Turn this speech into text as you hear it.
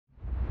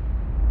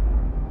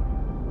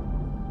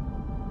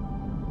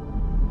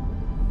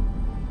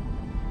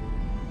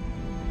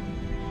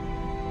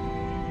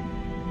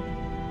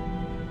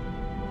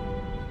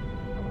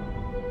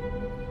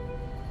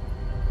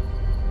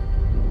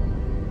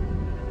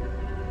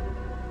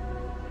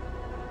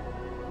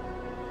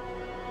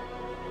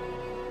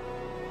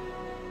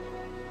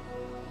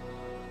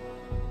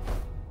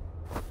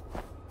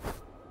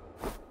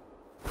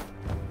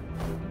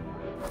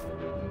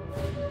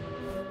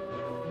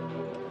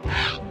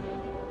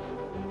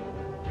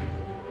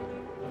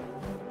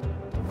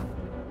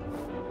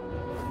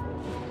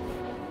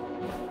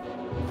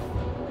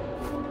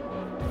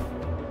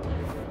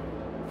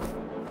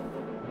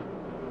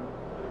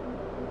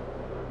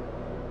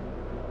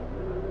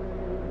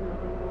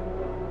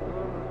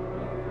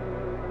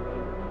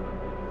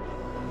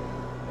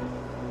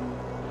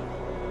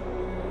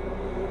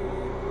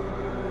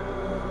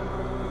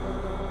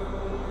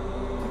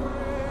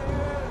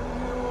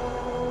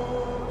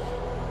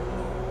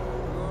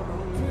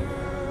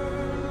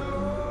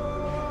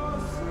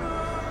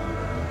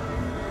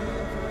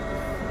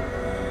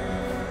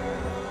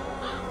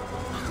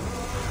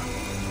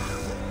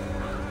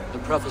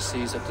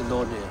prophecies of the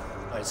Nornir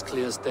are as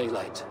clear as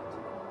daylight.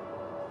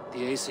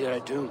 The Aesir are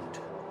doomed.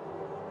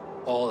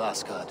 All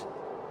Asgard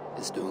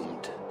is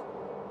doomed.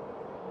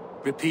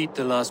 Repeat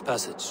the last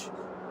passage.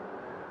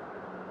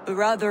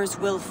 Brothers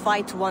will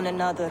fight one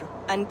another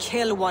and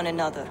kill one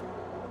another.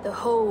 The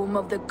home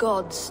of the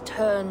gods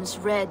turns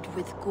red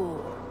with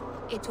gore.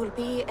 It will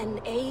be an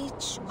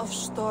age of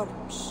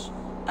storms.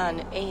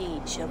 An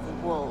age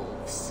of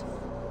wolves.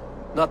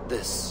 Not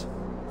this.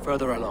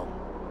 Further along.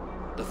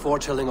 The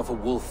foretelling of a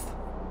wolf.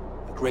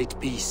 A great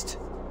beast.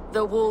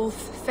 The wolf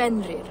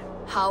Fenrir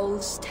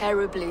howls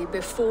terribly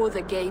before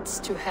the gates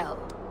to hell.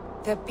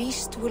 The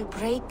beast will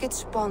break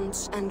its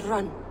bonds and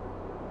run.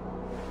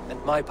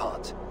 And my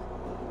part?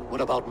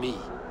 What about me?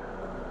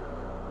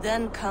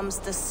 Then comes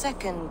the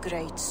second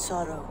great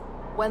sorrow.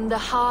 When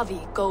the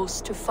Havi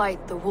goes to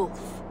fight the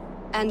wolf.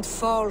 And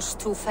falls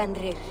to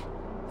Fenrir.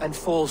 And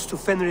falls to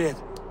Fenrir.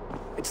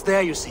 It's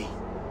there, you see.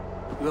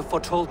 You have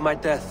foretold my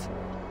death.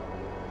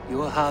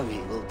 Your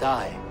Havi will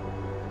die.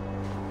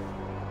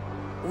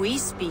 We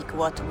speak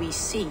what we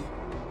see.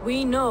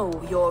 We know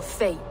your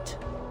fate.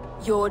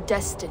 Your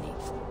destiny.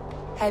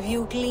 Have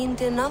you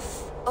gleaned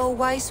enough, O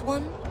wise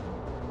one?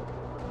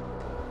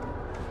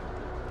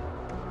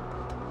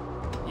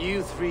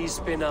 You three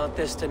spin our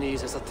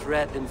destinies as a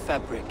thread in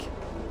fabric.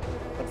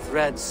 But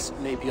threads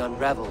may be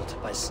unraveled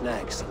by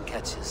snags and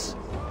catches.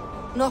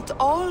 Not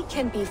all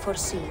can be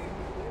foreseen,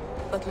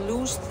 but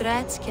loose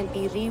threads can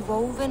be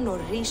rewoven or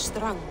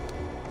restrung.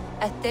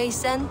 At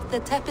day's end,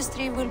 the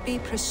tapestry will be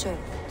preserved.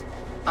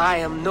 I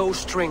am no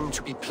string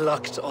to be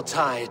plucked or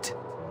tied.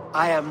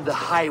 I am the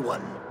High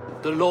One,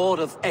 the Lord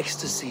of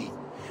Ecstasy,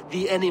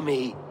 the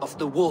enemy of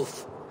the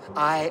wolf.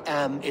 I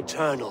am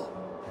eternal.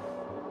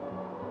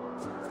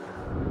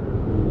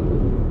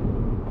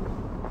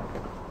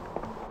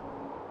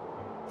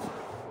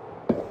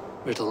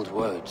 Riddled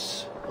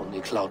words only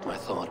cloud my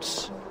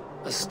thoughts.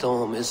 A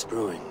storm is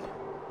brewing.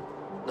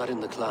 Not in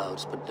the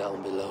clouds, but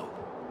down below.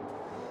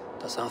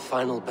 Does our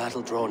final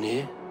battle draw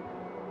near?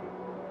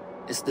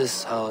 Is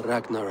this how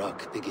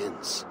Ragnarok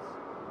begins?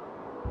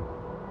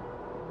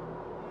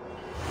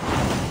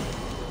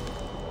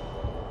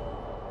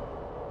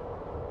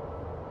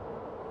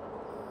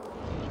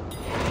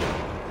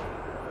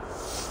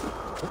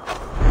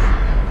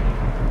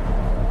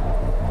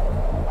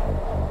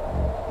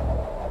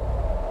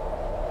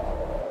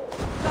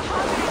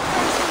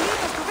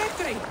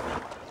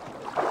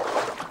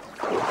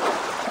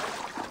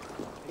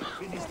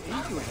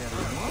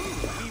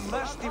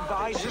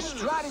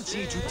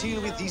 To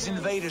deal with these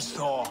invaders,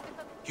 Thor.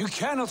 You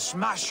cannot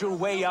smash your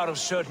way out of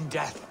certain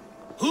death.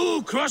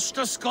 Who crushed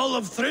the skull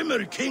of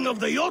Thrymr, king of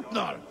the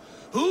Jotnar?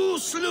 Who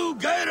slew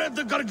Geirad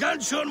the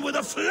Gargantuan with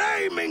a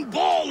flaming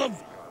ball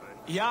of...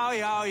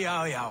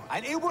 Yeah.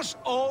 And it was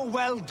all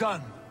well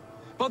done.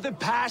 But the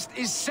past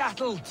is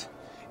settled.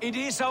 It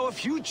is our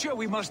future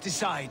we must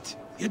decide.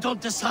 You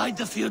don't decide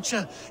the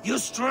future, you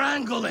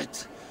strangle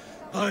it.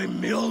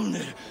 I'm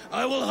Mjolnir.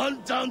 I will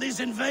hunt down these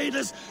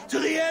invaders to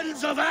the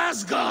ends of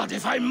Asgard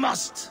if I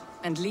must.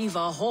 And leave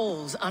our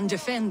halls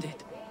undefended.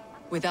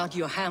 Without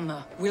your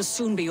hammer, we'll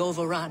soon be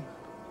overrun.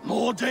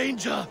 More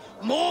danger,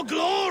 more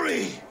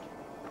glory!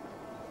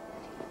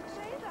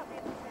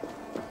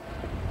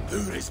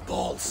 Who is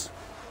balls?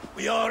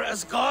 We are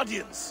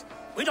Asgardians.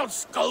 We don't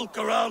skulk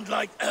around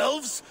like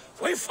elves.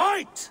 We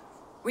fight!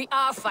 We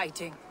are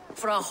fighting.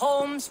 For our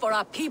homes, for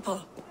our people.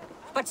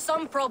 But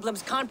some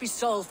problems can't be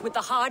solved with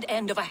the hard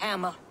end of a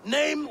hammer.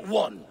 Name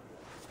one.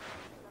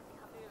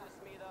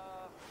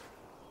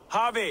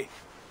 Havi,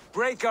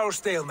 break our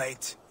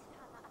stalemate.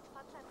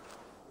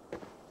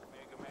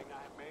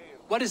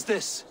 What is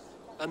this?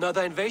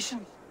 Another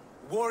invasion?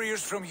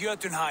 Warriors from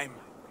Jotunheim.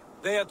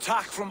 They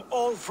attack from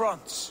all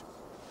fronts.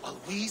 While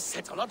we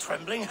sit on our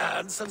trembling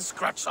hands and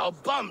scratch our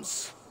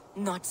bums.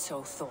 Not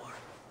so, Thor.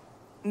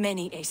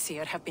 Many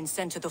Aesir have been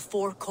sent to the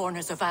four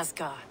corners of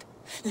Asgard,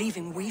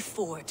 leaving we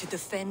four to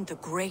defend the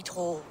Great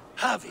Hall.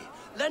 Havi,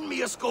 lend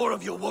me a score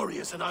of your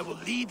warriors and I will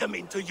lead them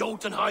into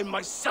Jotunheim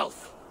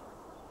myself.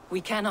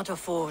 We cannot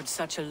afford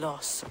such a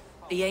loss.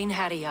 The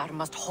Einherjar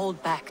must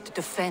hold back to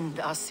defend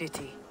our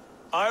city.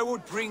 I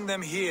would bring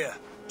them here,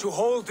 to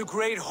hold the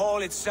Great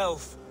Hall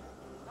itself.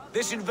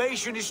 This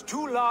invasion is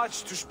too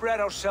large to spread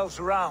ourselves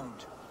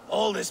around.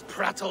 All this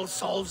prattle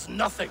solves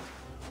nothing.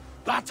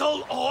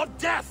 Battle or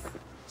death!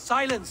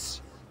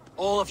 Silence!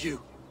 All of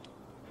you.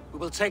 We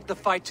will take the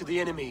fight to the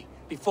enemy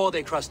before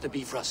they cross the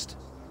Bifrost.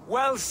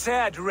 Well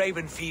said,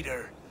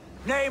 Ravenfeeder.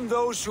 Name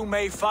those who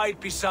may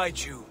fight beside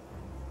you.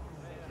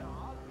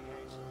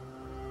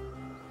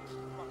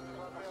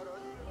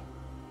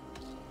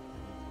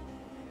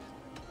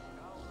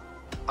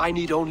 I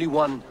need only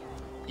one.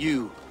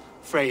 You,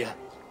 Freya,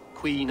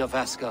 Queen of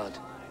Asgard.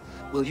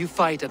 Will you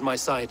fight at my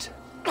side?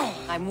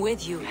 I'm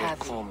with you,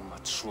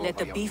 Havi. Let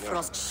the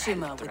Bifrost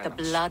shimmer with the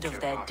blood of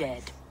their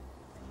dead.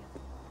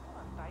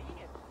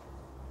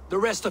 The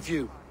rest of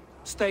you,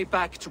 stay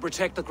back to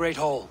protect the Great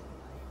Hall.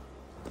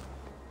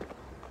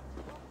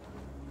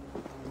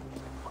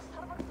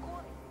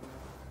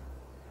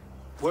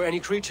 Were any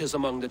creatures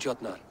among the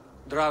Jotnar?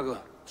 Drengr,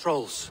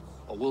 trolls,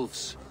 or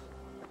wolves.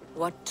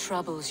 What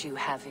troubles you,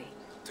 Havi?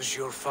 Does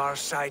your far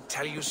side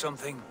tell you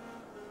something?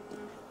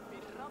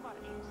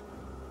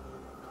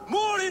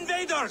 More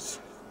invaders!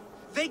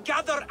 They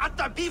gather at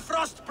the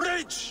Bifrost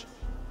Bridge!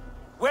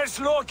 Where's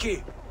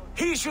Loki?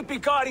 He should be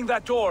guarding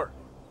that door.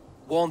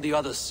 Warn the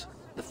others.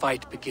 The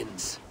fight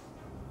begins.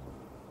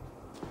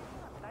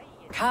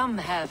 Come,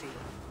 Havi.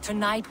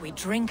 Tonight we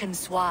drink and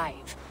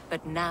swive,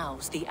 but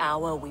now's the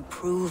hour we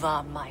prove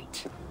our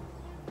might.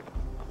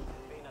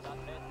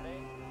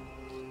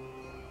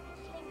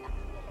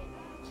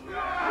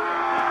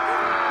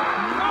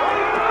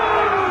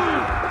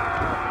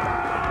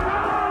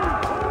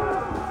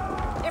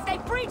 If they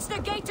breach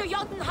the gate to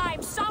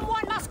Jotunheim,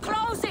 someone must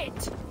close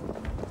it!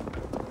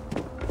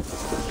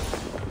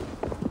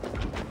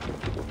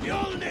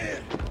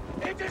 Mjolnir!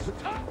 It is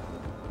time!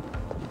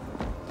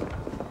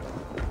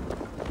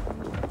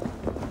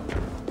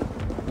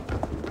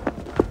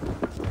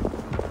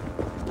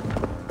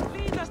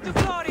 Lead us to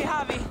glory,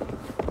 Havi!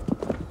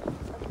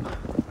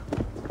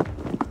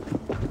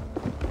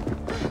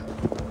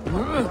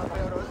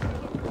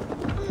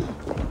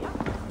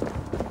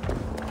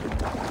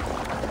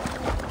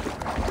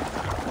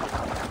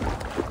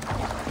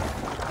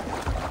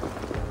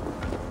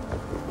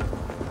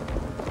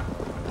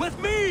 With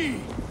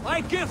me!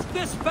 I gift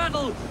this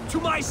battle to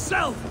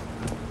myself!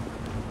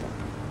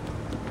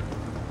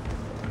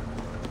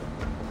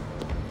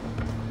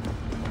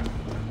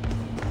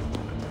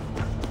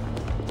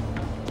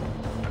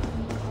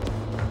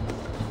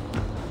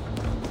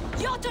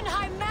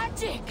 Jotunheim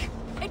magic!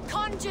 It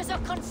conjures a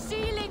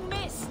concealing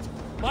mist!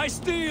 My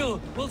steel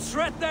will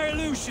shred their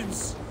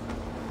illusions!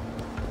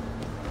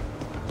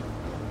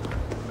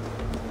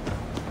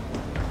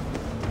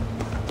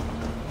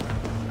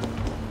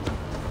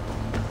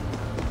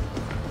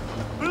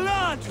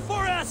 Blood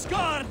for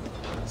Asgard!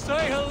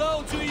 Say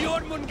hello to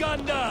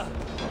Jormungandr!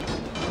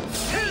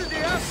 Kill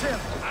the Asir!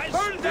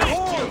 Burn the Thank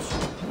halls!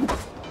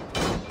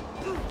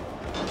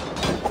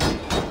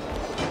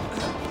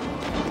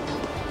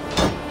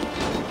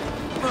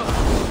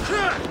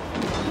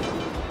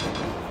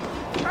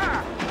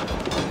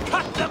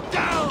 Cut them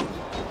down!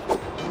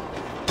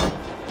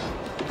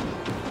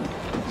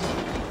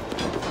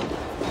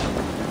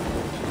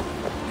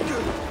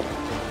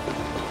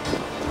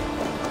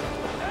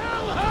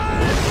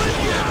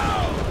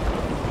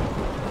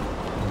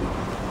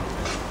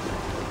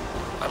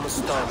 I must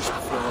staunch the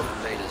flow of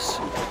invaders.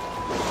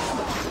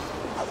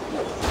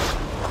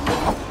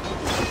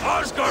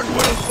 Asgard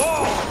will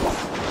fall!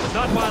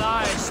 Not while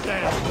I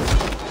stand.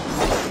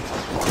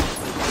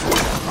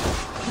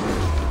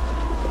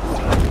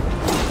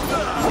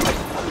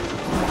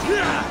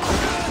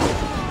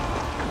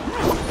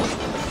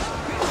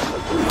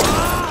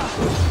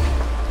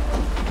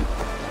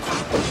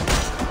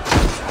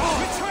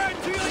 Return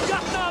to your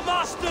Jotnar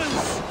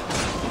masters!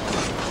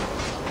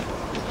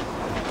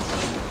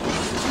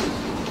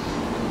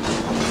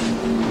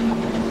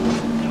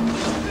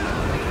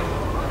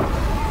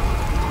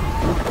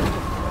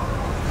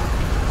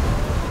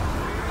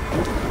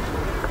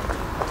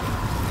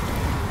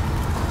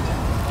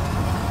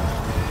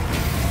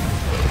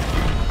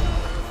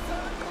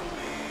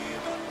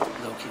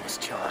 Loki was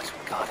charged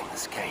with guarding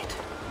this gate,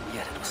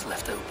 yet it was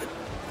left open.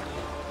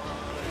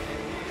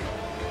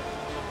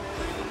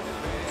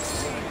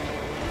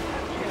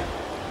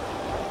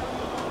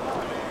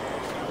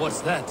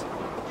 What's that?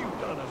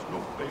 You've done us no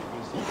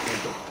favors,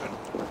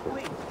 Eivor.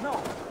 Wait,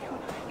 no.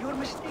 You're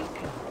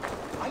mistaken.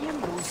 I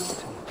am no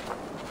Jotun.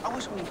 I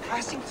was only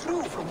passing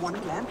through from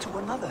one land to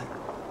another.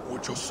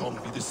 Would your song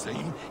be the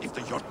same if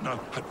the Jotnar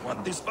had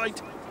won this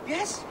fight?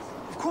 Yes,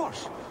 of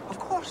course. Of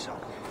course.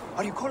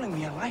 Are you calling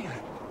me a liar?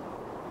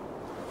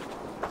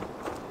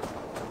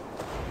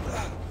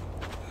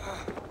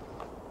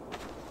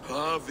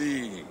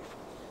 Havi!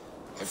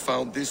 I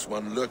found this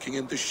one lurking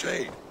in the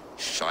shade,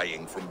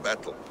 shying from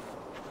battle.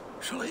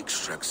 Shall I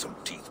extract some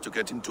teeth to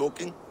get him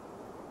talking?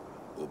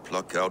 Or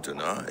pluck out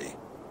an eye?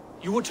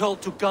 You were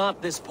told to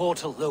guard this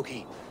portal,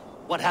 Loki.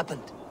 What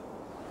happened?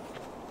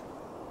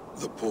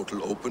 The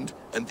portal opened,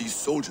 and these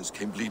soldiers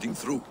came bleeding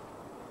through.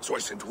 So I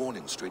sent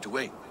warning straight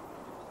away.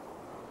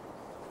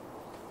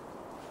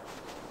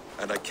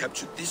 And I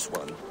captured this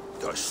one,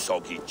 the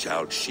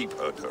soggy-jowled sheep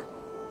herder.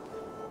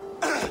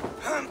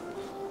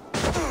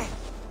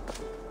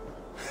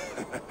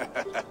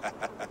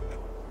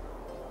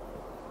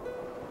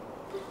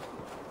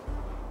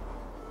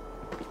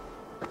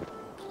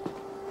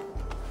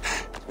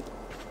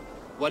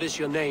 What is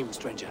your name,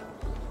 stranger?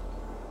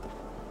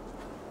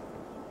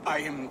 I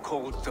am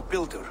called the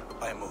Builder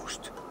by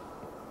most.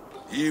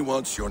 He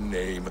wants your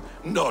name,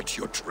 not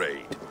your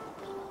trade.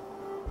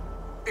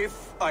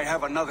 If I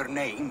have another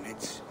name,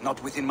 it's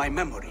not within my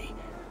memory.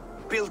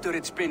 Builder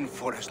it's been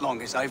for as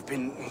long as I've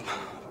been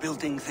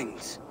building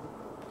things.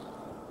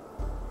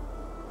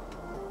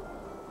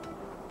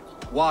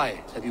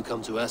 Why have you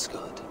come to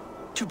Asgard?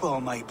 To bow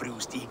my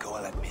bruised ego,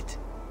 I'll admit.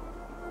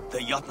 The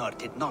Jotnar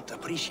did not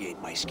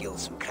appreciate my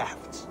skills and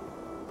crafts.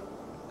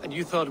 And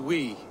you thought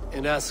we,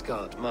 in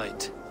Asgard,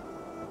 might?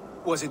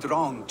 Was it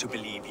wrong to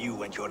believe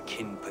you and your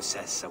kin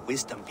possess a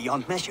wisdom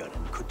beyond measure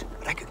and could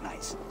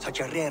recognize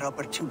such a rare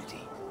opportunity?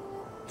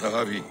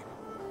 Harvey,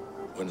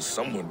 when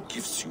someone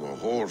gifts you a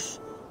horse,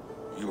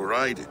 you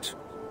ride it.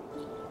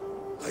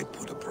 I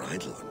put a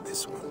bridle on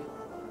this one.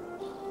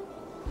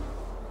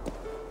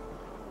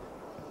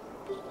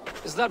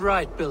 Is that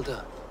right,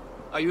 Builder?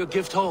 Are you a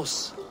gift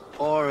horse?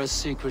 Or a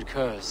secret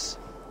curse?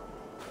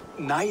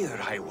 Neither,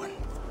 High One.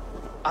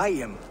 I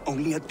am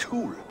only a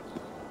tool.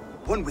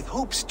 One with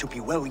hopes to be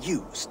well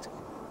used.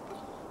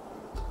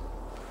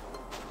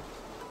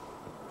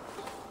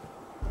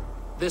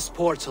 This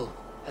portal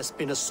has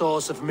been a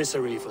source of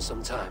misery for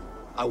some time.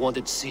 I want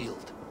it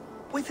sealed.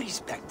 With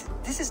respect,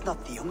 this is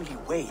not the only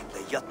way the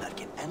Jötnar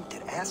can enter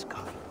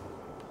Asgard.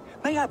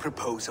 May I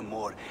propose a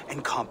more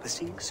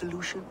encompassing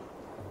solution?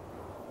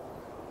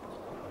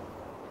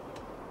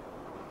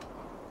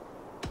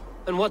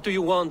 And what do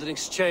you want in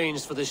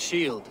exchange for the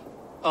shield,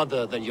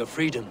 other than your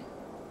freedom?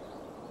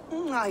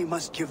 I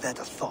must give that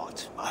a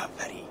thought, a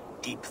very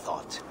deep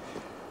thought.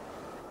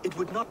 It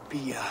would not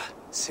be a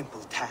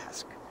simple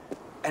task,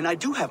 and I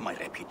do have my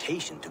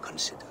reputation to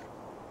consider.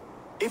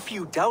 If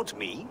you doubt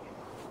me,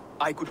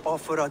 I could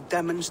offer a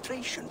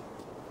demonstration.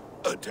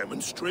 A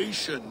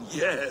demonstration,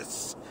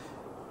 yes.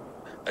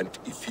 And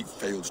if he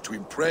fails to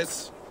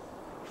impress,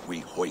 we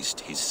hoist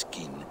his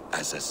skin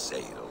as a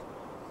sail.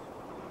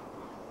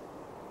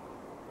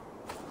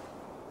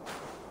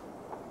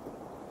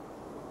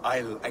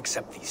 I'll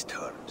accept these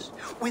terms,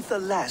 with the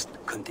last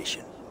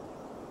condition.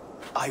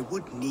 I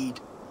would need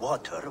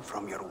water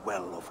from your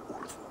well of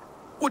Urthur.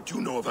 What do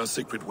you know of our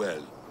sacred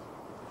well?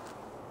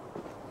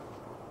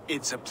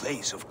 It's a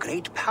place of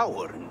great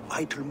power and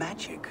vital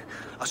magic,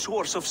 a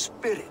source of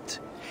spirit.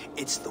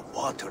 It's the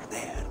water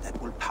there that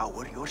will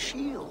power your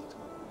shield.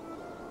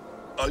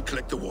 I'll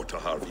collect the water,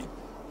 Harvey.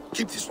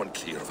 Keep this one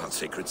clear of our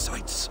sacred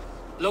sites.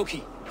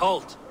 Loki,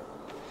 halt!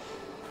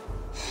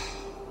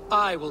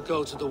 I will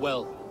go to the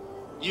well.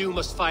 You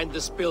must find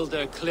this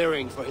builder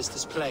clearing for his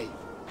display.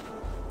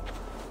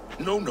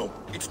 No,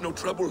 it's no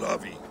trouble,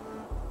 Harvey.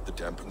 The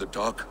damp and the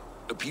dark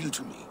appeal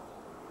to me.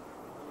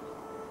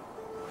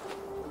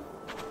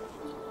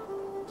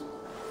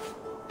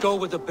 Go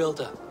with the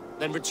builder,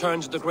 then return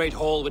to the Great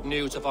Hall with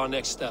news of our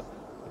next step.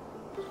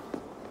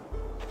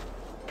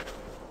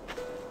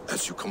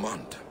 As you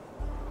command.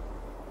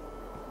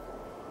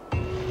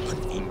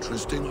 An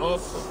interesting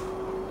offer.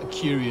 A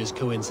curious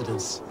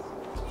coincidence.